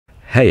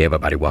Hey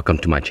everybody, welcome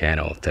to my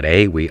channel.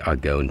 Today we are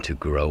going to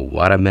grow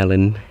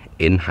watermelon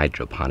in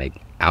hydroponic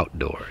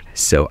outdoor.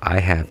 So I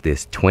have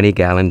this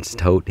 20-gallon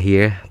tote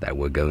here that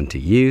we're going to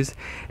use,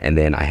 and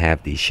then I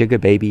have these sugar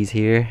babies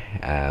here.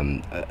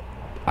 I'm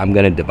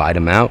gonna divide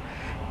them out,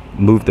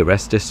 move the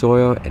rest of the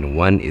soil, and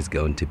one is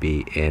going to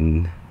be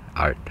in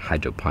our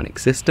hydroponic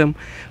system.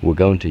 We're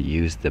going to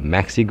use the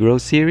Maxi Grow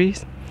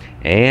series,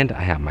 and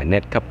I have my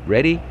net cup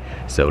ready.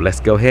 So let's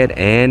go ahead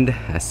and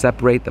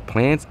separate the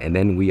plants, and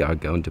then we are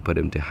going to put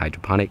them to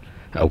hydroponic.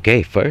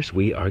 Okay, first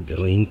we are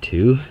going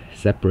to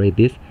separate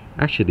this.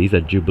 Actually, these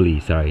are Jubilee,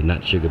 sorry,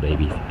 not sugar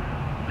babies.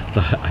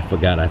 I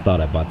forgot, I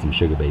thought I bought some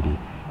sugar babies.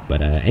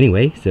 But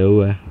anyway,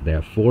 so there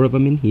are 4 of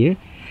them in here,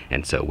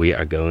 and so we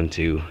are going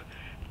to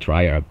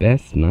try our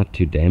best not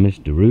to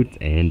damage the roots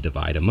and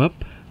divide them up.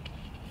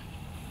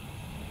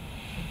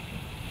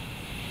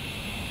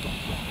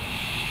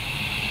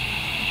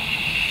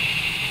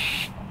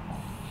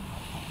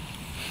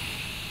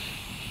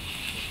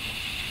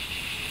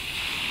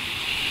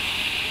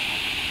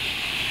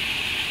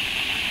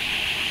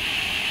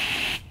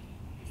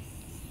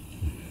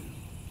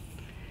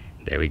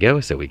 There we go.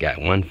 So we got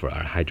one for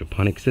our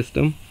hydroponic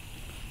system.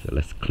 So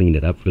let's clean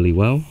it up really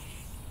well.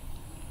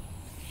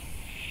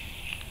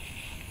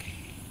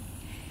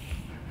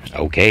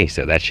 Okay,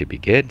 so that should be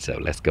good. So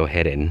let's go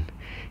ahead and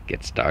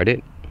get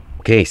started.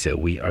 Okay, so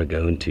we are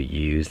going to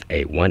use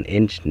a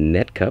 1-inch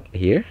net cup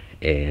here,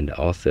 and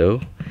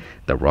also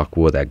the rock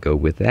wool that go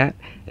with that.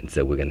 And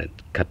so we're gonna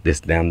cut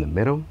this down the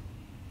middle.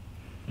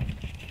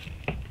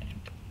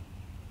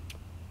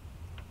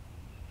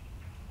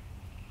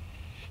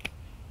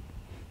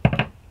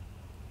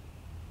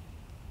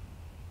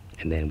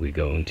 And then we're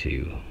going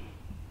to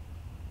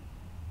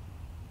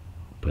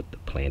put the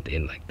plant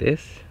in like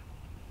this,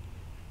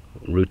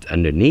 roots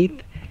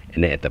underneath,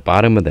 and then at the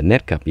bottom of the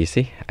net cup, you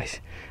see,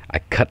 I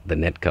cut the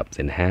net cups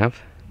in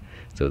half,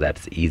 so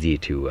that's easy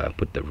to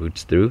put the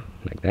roots through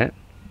like that.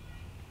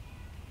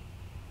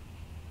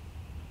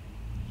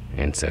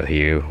 And so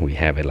here we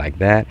have it like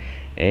that,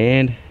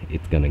 and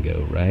it's gonna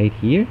go right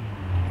here.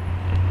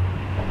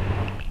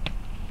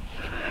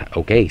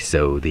 Okay,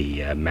 so the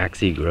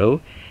Maxi Grow,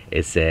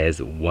 it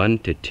says 1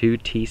 to 2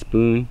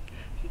 teaspoons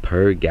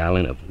per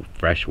gallon of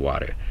fresh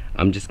water.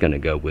 I'm just gonna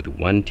go with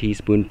 1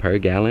 teaspoon per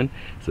gallon.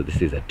 So this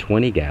is a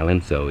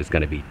 20-gallon, so it's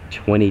gonna be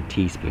 20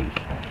 teaspoons.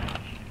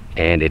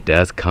 And it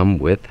does come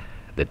with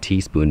the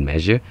teaspoon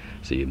measure.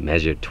 So you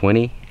measure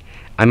 20.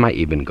 I might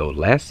even go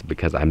less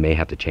because I may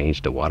have to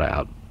change the water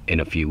out in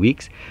a few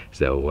weeks.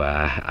 So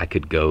I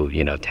could go,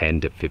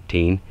 10 to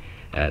 15.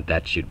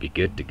 That should be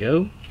good to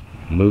go.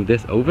 Move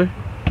this over.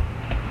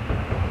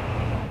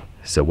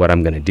 So what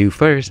I'm going to do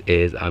first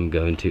is I'm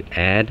going to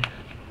add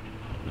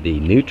the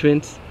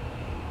nutrients.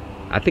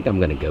 I think I'm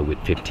going to go with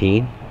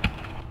 15.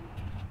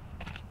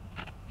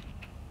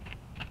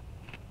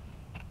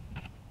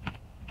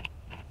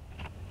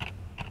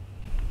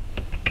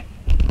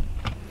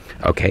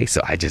 Okay, so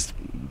I just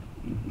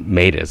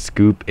made a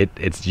scoop.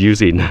 It's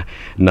usually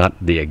not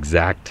the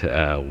exact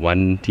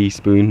 1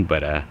 teaspoon,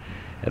 but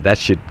that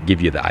should give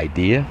you the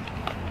idea.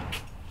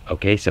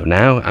 Okay, so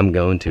now I'm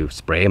going to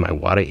spray my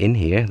water in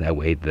here. That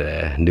way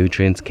the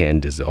nutrients can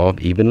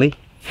dissolve evenly.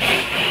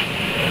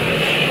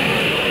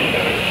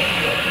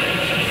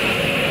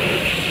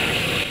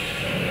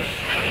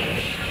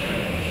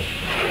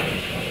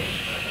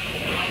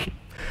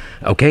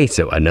 Okay,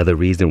 so another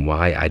reason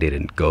why I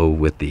didn't go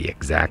with the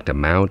exact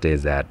amount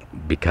is that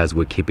because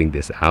we're keeping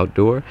this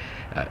outdoor,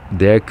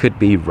 there could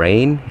be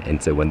rain,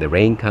 and so when the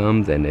rain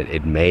comes, and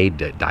it may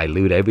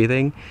dilute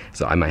everything,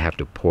 so I might have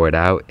to pour it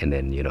out and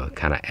then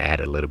kind of add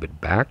a little bit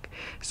back.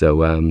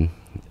 So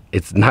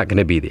it's not going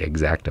to be the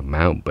exact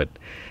amount, but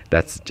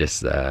that's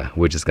just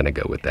we're just gonna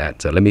go with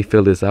that. So let me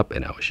fill this up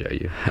and I'll show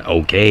you.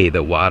 Okay,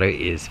 the water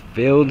is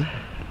filled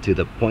to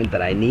the point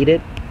that I need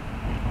it.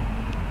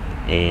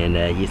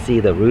 And you see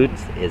the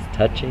roots is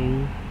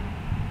touching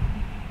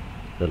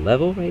the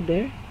level right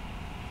there.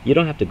 You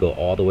don't have to go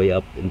all the way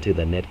up into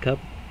the net cup,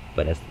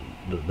 but as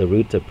the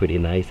roots are pretty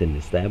nice and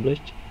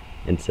established,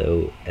 and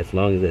so as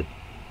long as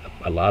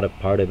a lot of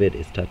part of it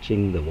is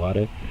touching the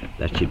water,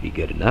 that should be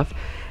good enough.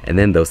 And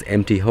then those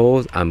empty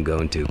holes, I'm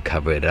going to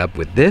cover it up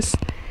with this,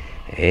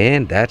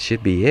 and that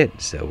should be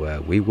it.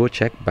 So we will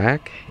check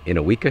back in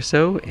a week or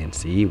so and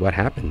see what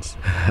happens.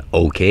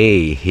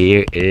 Okay,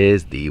 here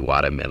is the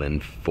watermelon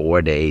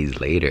 4 days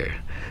later.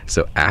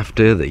 So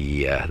after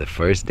the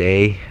first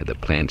day, the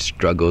plant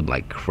struggled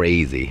like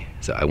crazy.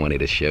 So I wanted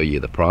to show you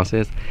the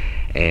process,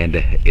 and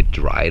it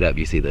dried up.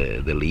 You see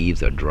the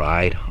leaves are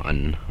dried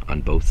on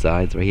both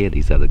sides right here.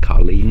 These are the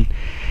cotyledon,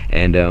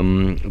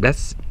 and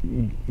that's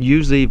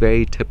usually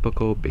very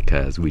typical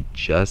because we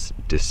just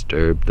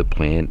disturbed the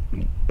plant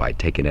by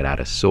taking it out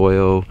of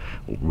soil,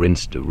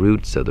 rinse the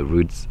roots, so the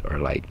roots are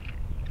like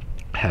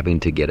having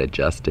to get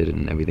adjusted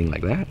and everything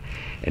like that.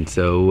 And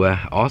so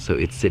also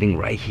it's sitting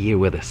right here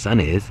where the sun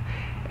is,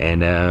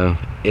 and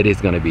it is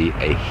going to be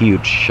a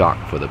huge shock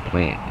for the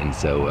plant. And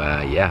so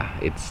yeah,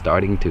 it's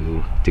starting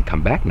to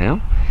come back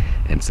now,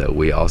 and so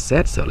we all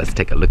set. So let's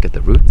take a look at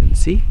the roots and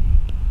see.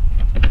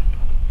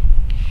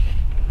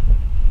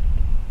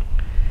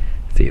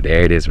 See,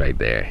 there it is right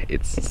there.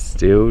 It's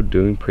still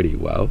doing pretty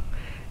well.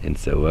 And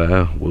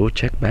so we'll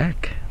check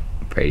back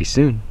very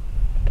soon.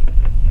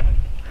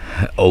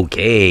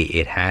 Okay,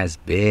 it has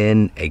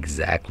been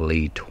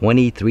exactly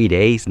 23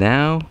 days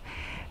now,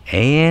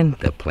 and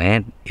the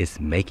plant is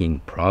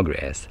making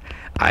progress.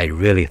 I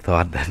really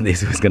thought that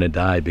this was gonna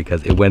die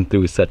because it went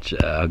through such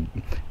a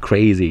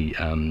crazy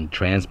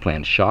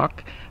transplant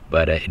shock,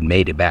 but it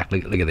made it back.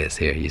 Look at this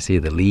here. You see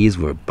the leaves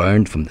were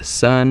burned from the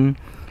sun.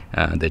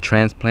 The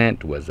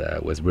transplant was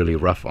really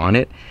rough on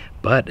it,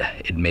 but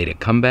it made a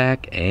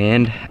comeback,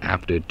 and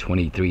after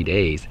 23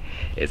 days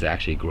it's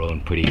actually grown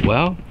pretty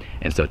well.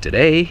 And so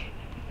today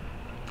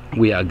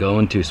we are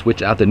going to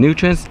switch out the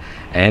nutrients,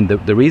 and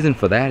the reason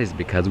for that is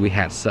because we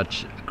had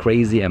such a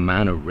crazy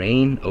amount of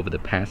rain over the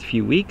past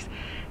few weeks,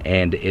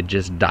 and it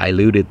just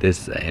diluted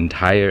this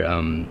entire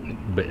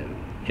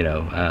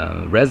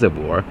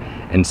reservoir.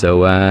 And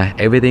so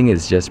everything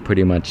is just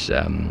pretty much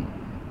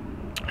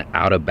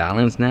out of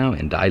balance now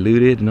and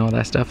diluted and all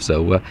that stuff.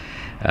 So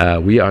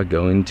we are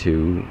going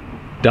to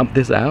dump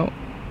this out,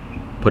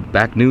 put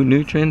back new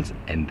nutrients,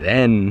 and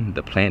then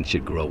the plant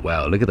should grow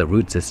well. Look at the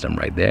root system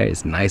right there.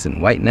 It's nice and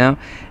white now,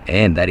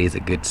 and that is a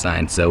good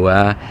sign. So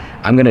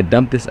I'm gonna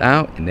dump this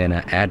out and then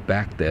add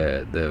back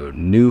the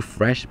new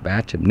fresh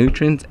batch of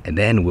nutrients, and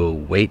then we'll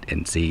wait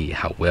and see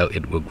how well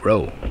it will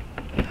grow.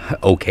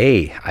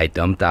 Okay, I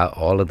dumped out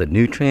all of the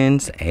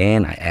nutrients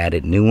and I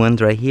added new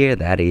ones right here.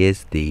 That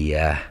is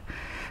the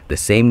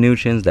same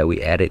nutrients that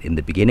we added in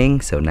the beginning.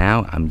 So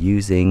now I'm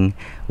using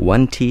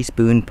 1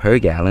 teaspoon per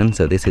gallon.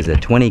 So this is a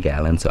 20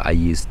 gallon, so I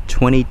used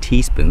 20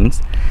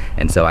 teaspoons.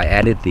 And so I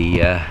added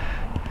the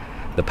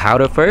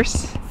powder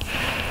first,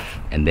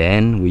 and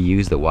then we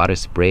use the water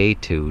spray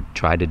to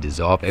try to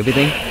dissolve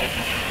everything.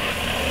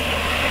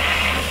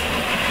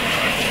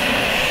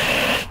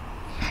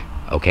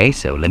 Okay,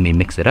 so let me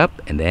mix it up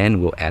and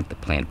then we'll add the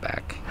plant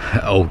back.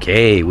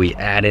 Okay, we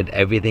added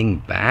everything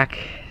back.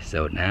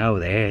 So now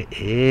there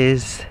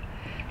is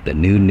the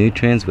new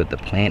nutrients with the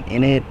plant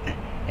in it,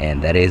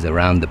 and that is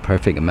around the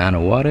perfect amount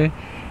of water,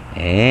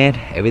 and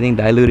everything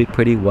diluted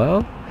pretty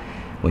well.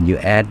 When you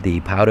add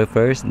the powder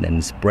first and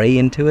then spray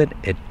into it,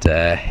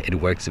 it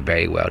works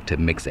very well to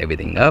mix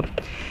everything up.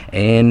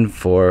 And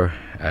for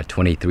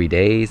 23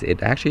 days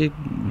it actually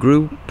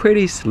grew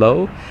pretty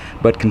slow,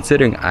 but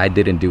considering I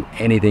didn't do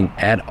anything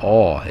at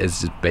all,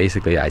 it's just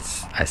basically I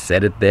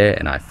set it there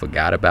and I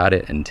forgot about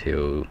it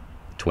until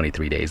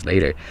 23 days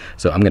later.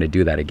 So I'm gonna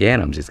do that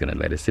again. I'm just gonna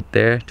let it sit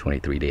there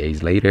 23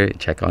 days later,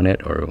 check on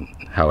it, or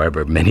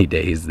however many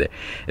days that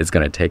it's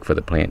gonna take for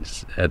the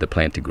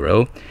plant to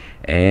grow.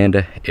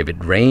 And if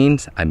it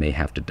rains, I may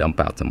have to dump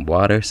out some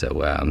water.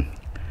 So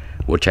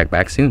we'll check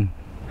back soon.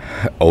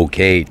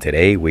 Okay,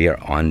 today we are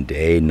on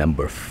day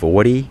number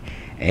 40,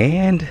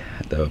 and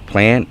the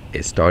plant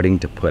is starting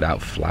to put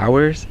out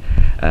flowers.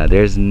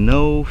 There's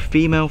no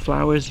female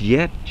flowers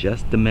yet,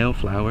 just the male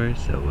flowers,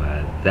 so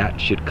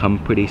that should come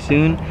pretty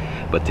soon.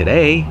 But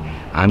today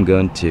I'm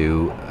going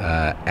to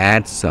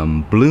add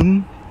some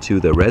bloom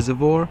to the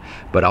reservoir,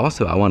 but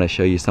also I want to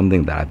show you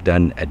something that I've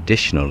done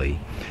additionally.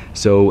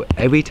 So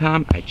every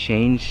time I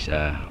change,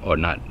 or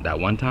not that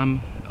one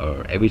time,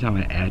 or every time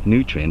I add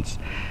nutrients,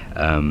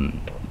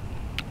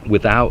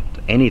 without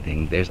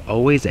anything, there's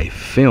always a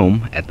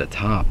film at the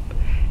top,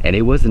 and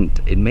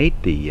it made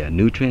the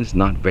nutrients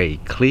not very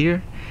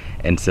clear.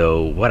 And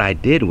so what I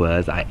did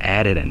was I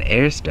added an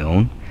air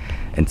stone,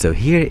 and so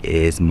here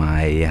is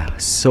my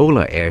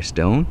solar air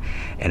stone,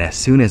 and as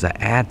soon as I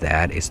add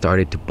that, it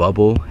started to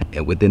bubble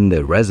within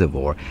the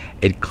reservoir.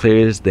 It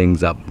clears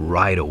things up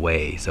right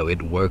away, so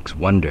it works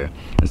wonder.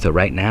 And so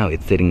right now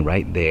it's sitting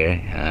right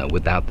there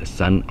without the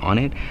sun on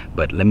it,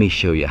 but let me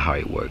show you how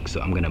it works. So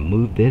I'm gonna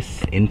move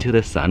this into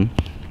the sun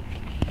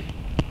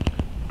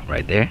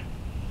right there,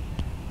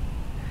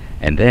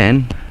 and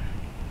then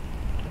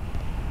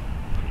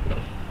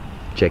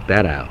check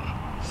that out.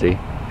 See,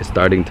 it's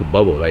starting to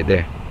bubble right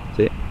there.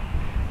 See?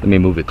 Let me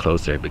move it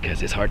closer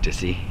because it's hard to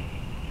see.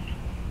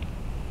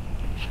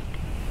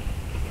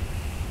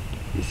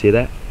 You see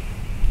that?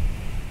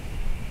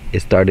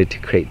 It started to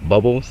create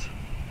bubbles,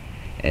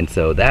 and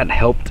so that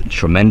helped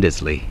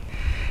tremendously.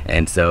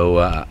 And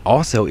so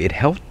also it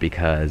helped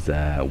because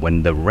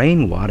when the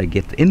rainwater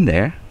gets in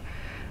there,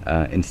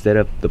 instead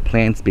of the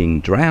plants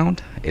being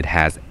drowned, it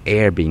has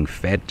air being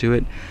fed to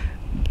it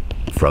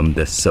from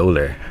the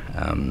solar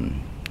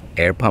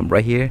air pump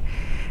right here,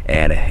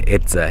 and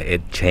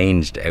it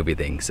changed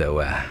everything. So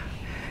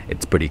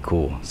it's pretty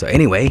cool. So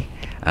anyway,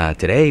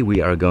 today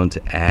we are going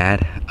to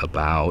add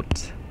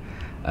about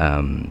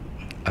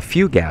a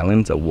few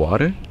gallons of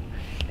water,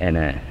 and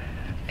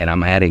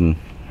I'm adding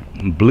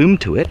bloom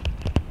to it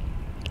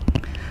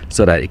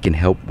so that it can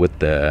help with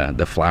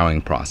the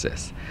flowering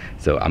process.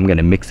 So I'm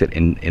gonna mix it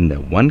in the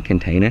one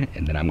container,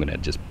 and then I'm gonna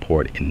just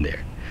pour it in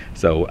there.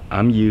 So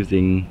I'm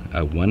using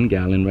 1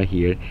 gallon right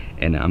here,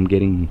 and I'm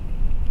getting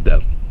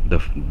the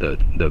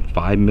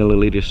 5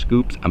 milliliter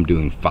scoops. I'm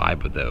doing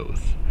 5 of those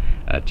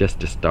just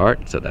to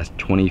start. So that's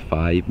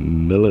 25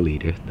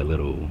 milliliters, the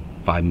little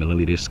 5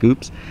 milliliter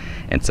scoops,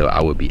 and so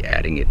I will be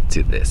adding it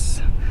to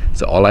this.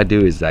 So all I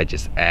do is I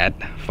just add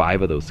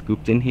 5 of those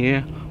scoops in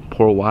here,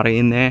 pour water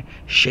in there,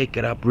 shake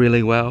it up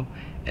really well,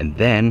 and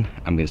then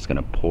I'm just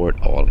gonna pour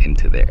it all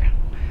into there.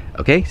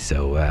 Okay,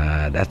 so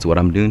that's what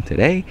I'm doing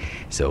today.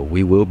 So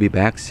we will be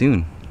back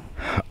soon.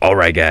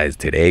 Alright guys,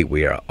 today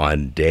we are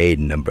on day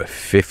number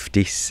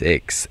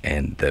 56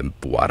 and the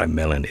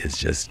watermelon is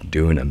just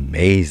doing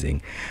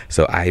amazing.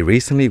 So I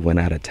recently went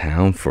out of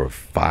town for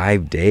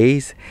 5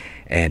 days,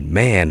 and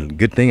man,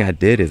 good thing I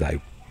did is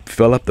I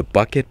fill up the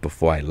bucket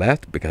before I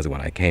left, because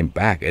when I came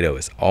back it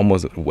was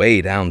almost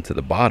way down to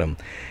the bottom.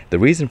 The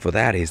reason for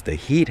that is the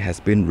heat has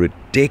been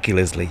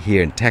ridiculously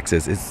here in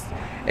Texas. It's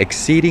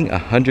exceeding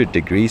 100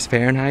 degrees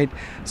Fahrenheit,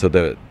 so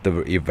the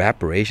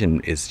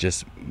evaporation is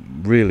just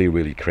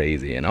really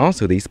crazy. And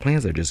also these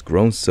plants are just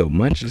grown so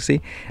much. You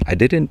see, I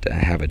didn't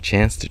have a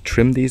chance to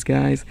trim these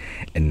guys,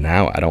 and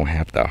now I don't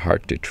have the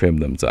heart to trim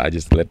them, so I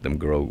just let them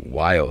grow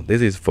wild.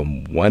 This is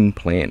from one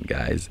plant,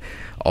 guys.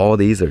 All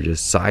these are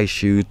just side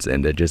shoots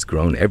and they're just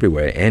grown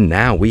everywhere, and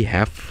now we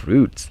have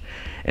fruits.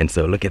 And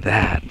so look at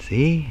that,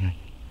 see,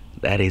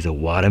 that is a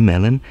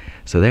watermelon.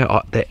 So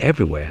they're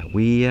everywhere.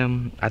 We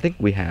I think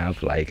we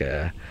have like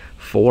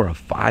 4 or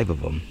 5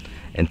 of them,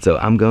 and so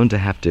I'm going to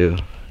have to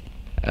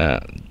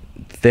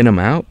thin them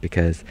out,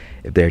 because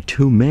if there are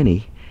too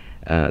many,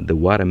 the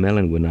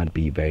watermelon will not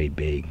be very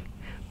big.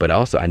 But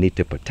also I need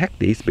to protect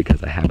these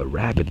because I have a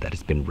rabbit that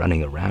has been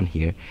running around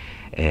here,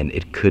 and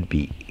it could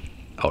be,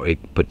 or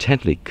it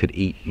potentially could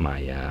eat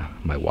my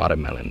my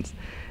watermelons.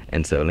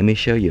 And so let me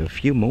show you a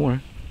few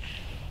more.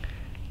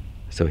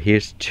 So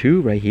here's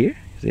 2 right here.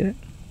 See that?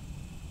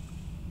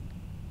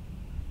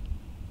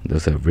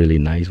 Those are really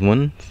nice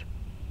ones.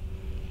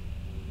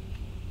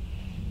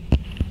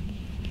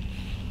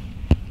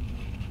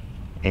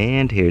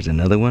 And here's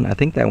another one. I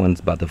think that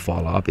one's about to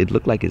fall off. It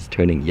looked like it's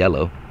turning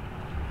yellow.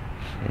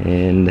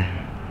 And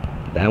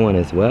that one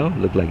as well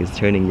looked like it's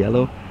turning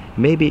yellow.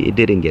 Maybe it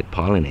didn't get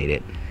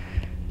pollinated.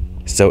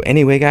 So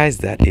anyway guys,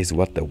 that is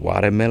what the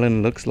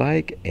watermelon looks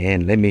like.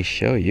 And let me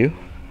show you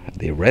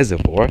the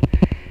reservoir.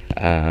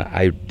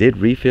 I did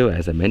refill,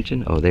 as I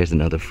mentioned. Oh, there's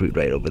another fruit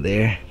right over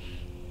there.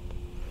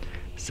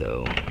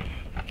 So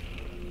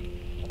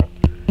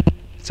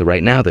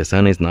right now the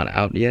sun is not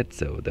out yet,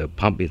 so the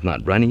pump is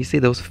not running. You see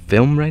those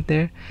film right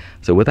there?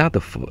 So without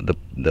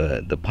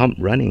the pump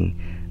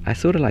running, I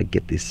sort of like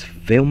get this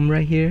film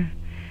right here,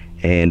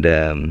 and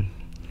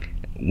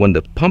when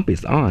the pump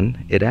is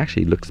on, it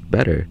actually looks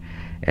better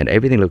and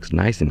everything looks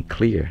nice and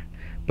clear.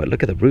 But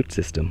look at the root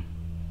system.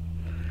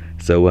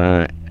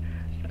 So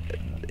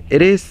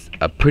it is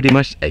pretty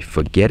much a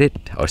forget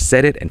it or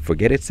set it and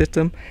forget it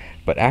system,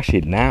 but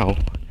actually now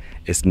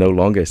it's no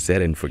longer set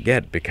and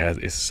forget, because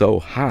it's so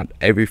hot.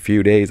 Every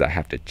few days I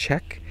have to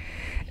check,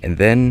 and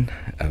then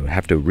I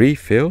have to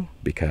refill,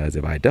 because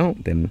if I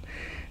don't, then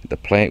the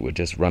plant would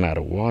just run out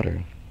of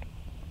water.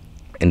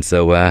 And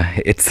so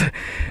it's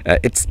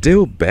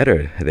still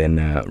better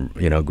than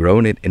you know,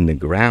 growing it in the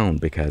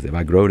ground, because if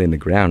I grow it in the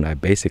ground, I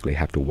basically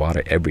have to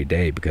water every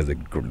day, because the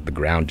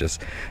ground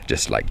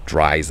just like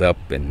dries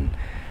up, and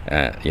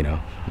you know,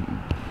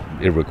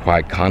 it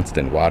required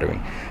constant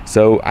watering.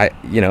 So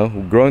you know,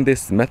 growing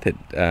this method,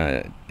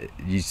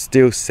 you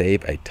still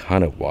save a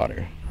ton of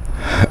water.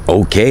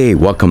 Okay,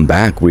 welcome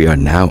back. We are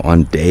now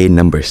on day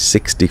number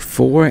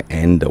 64,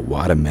 and the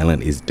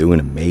watermelon is doing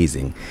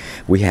amazing.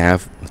 We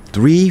have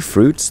 3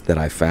 fruits that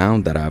I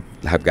found that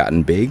have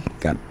gotten big,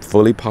 got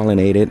fully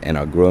pollinated, and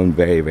are growing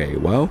very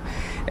well.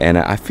 And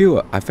I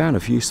found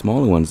a few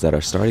smaller ones that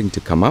are starting to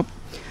come up.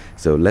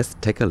 So let's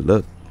take a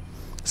look.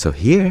 So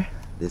here,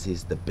 this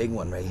is the big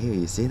one right here.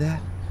 You see that?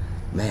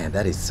 Man,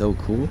 that is so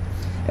cool.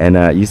 And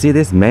you see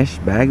this mesh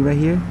bag right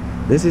here?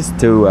 This is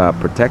to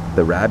protect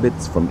the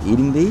rabbits from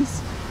eating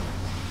these.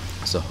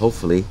 So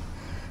hopefully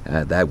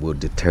that will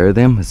deter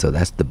them. So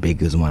that's the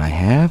biggest one I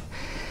have.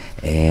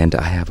 And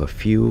I have a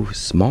few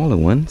smaller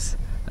ones.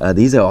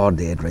 These are all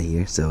dead right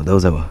here. So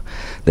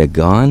they're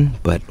gone.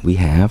 But we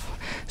have,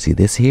 see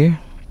this here?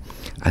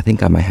 I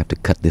think I might have to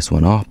cut this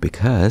one off,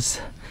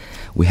 because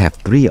we have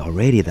 3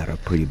 already that are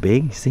pretty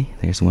big. See,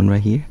 there's one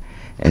right here.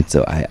 And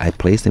so I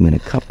place them in a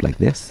cup like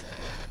this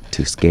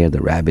to scare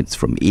the rabbits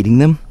from eating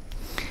them.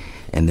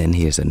 And then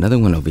here's another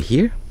one over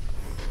here.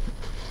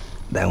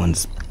 That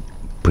one's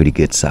pretty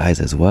good size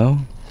as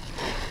well.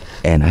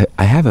 And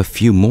I have a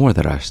few more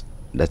that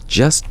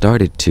just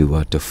started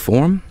to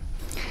form.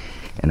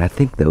 And I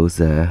think those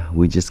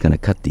we're just gonna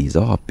cut these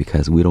off,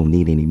 because we don't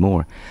need any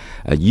more.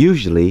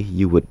 Usually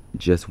you would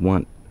just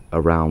want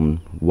around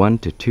 1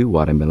 to 2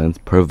 watermelons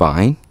per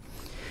vine,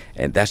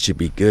 and that should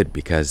be good,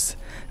 because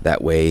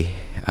that way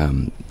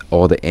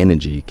all the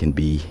energy can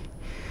be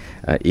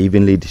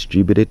evenly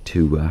distributed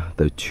to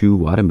the 2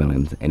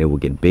 watermelons, and it will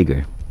get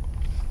bigger.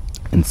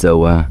 And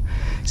so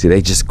see,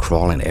 they just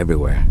crawling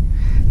everywhere.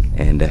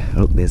 And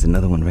look, there's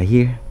another one right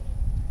here.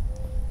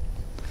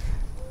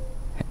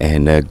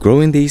 And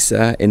growing these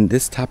in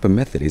this type of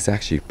method is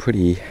actually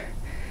pretty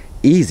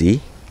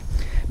easy,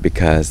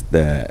 because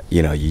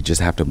you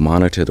just have to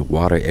monitor the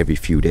water every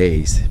few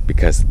days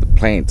because the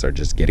plants are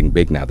just getting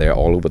big now. They're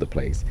all over the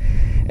place.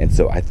 And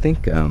so I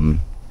think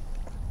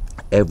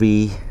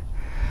every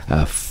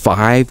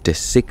 5 to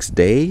 6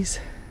 days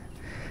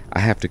I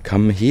have to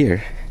come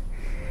here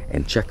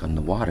and check on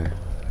the water,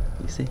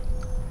 you see,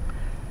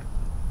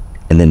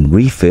 and then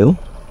refill.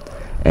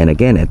 And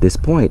again, at this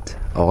point,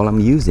 all I'm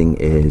using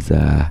is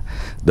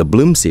the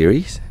Bloom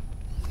series,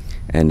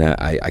 and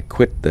I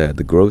quit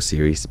the Grow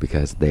series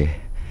because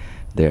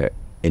they're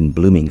in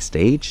blooming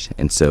stage.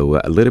 And so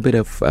a little bit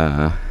of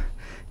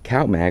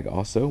cow mag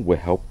also will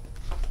help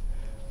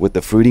with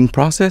the fruiting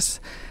process.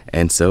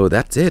 And so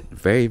that's it.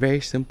 Very,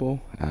 very simple.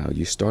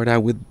 You start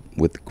out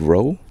with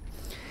Grow,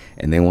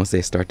 and then once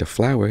they start to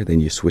flower, then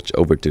you switch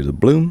over to the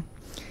Bloom.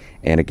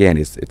 And again,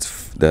 it's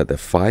the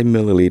 5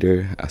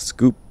 milliliter a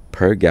scoop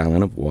per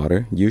gallon of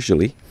water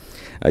usually.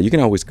 You can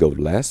always go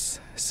less.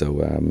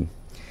 So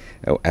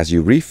as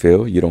you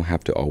refill, you don't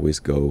have to always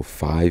go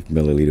 5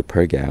 milliliter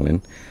per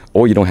gallon,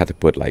 or you don't have to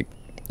put like,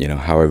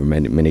 however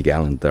many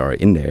gallons there are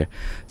in there.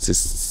 So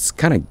just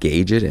kind of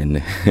gauge it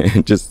and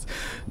just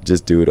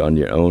do it on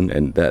your own.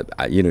 And that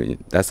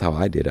that's how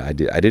I did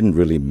it. I didn't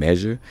really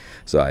measure,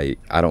 so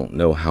I don't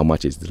know how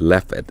much is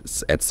left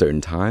at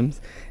certain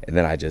times, and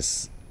then I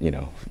just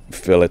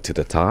fill it to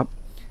the top.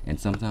 And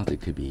sometimes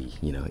it could be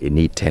it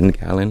need 10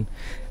 gallon,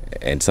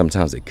 and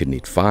sometimes it could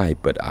need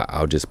 5, but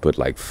I'll just put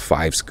like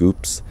 5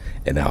 scoops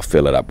and I'll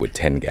fill it up with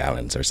 10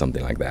 gallons or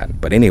something like that.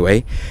 But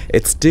anyway,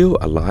 it's still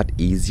a lot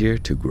easier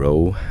to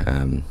grow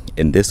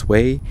in this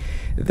way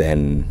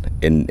than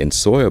in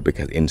soil,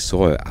 because in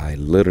soil I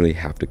literally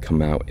have to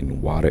come out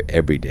and water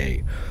every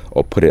day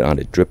or put it on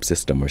a drip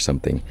system or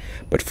something.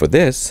 But for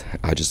this,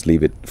 I'll just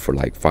leave it for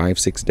like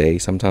 5-6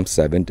 days, sometimes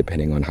 7,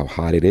 depending on how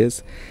hot it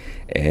is,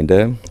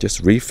 and just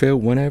refill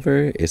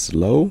whenever it's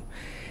low.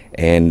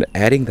 And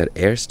adding that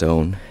air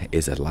stone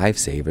is a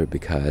lifesaver,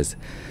 because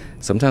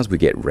sometimes we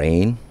get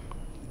rain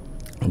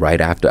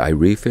right after I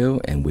refill,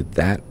 and with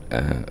that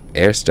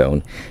air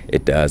stone,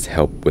 it does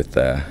help with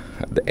the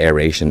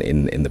aeration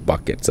in the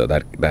bucket. So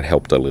that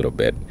helped a little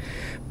bit.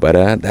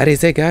 But that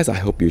is it, guys. I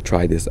hope you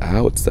try this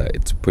out.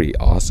 It's pretty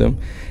awesome,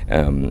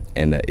 and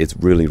it's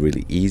really,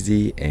 really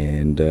easy,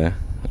 and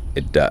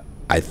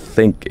I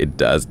think it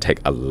does take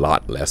a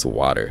lot less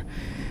water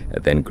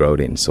than grow it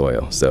in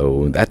soil.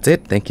 So that's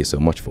it. Thank you so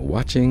much for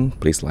watching.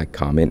 Please like,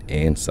 comment,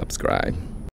 and subscribe.